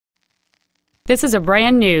This is a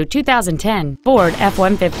brand new 2010 Ford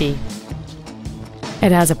F-150.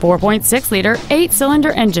 It has a 4.6-liter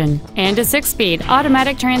 8-cylinder engine and a 6-speed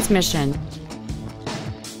automatic transmission.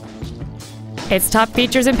 Its top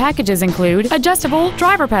features and packages include adjustable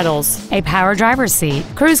driver pedals, a power driver's seat,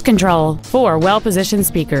 cruise control, 4 well-positioned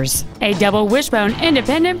speakers, a double wishbone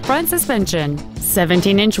independent front suspension,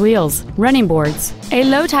 17-inch wheels, running boards, a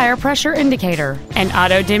low tire pressure indicator, an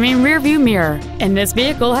auto-dimming rear-view mirror, and this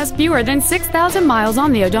vehicle has fewer than 6,000 miles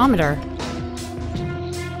on the odometer.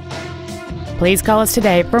 Please call us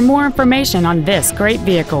today for more information on this great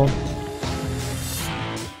vehicle.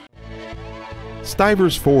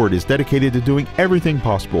 Stivers Ford is dedicated to doing everything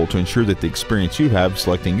possible to ensure that the experience you have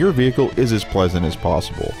selecting your vehicle is as pleasant as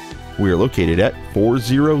possible. We are located at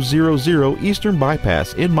 4000 Eastern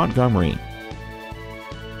Bypass in Montgomery.